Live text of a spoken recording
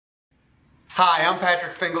Hi, I'm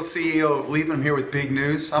Patrick Fingles, CEO of Leap, and I'm here with big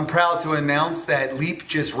news. I'm proud to announce that Leap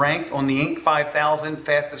just ranked on the Inc. 5000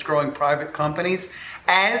 fastest growing private companies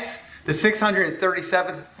as the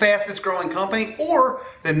 637th fastest growing company or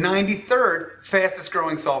the 93rd fastest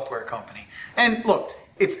growing software company. And look,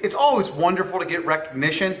 it's always wonderful to get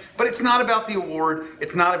recognition, but it's not about the award,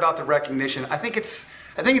 it's not about the recognition. I think it's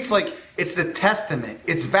the testament,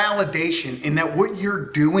 it's validation in that what you're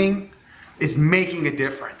doing is making a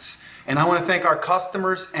difference. And I want to thank our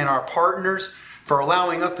customers and our partners for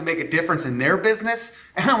allowing us to make a difference in their business.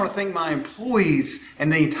 And I want to thank my employees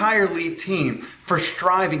and the entire Leap team for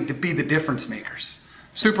striving to be the difference makers.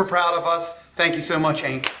 Super proud of us. Thank you so much,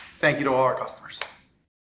 Inc. Thank you to all our customers.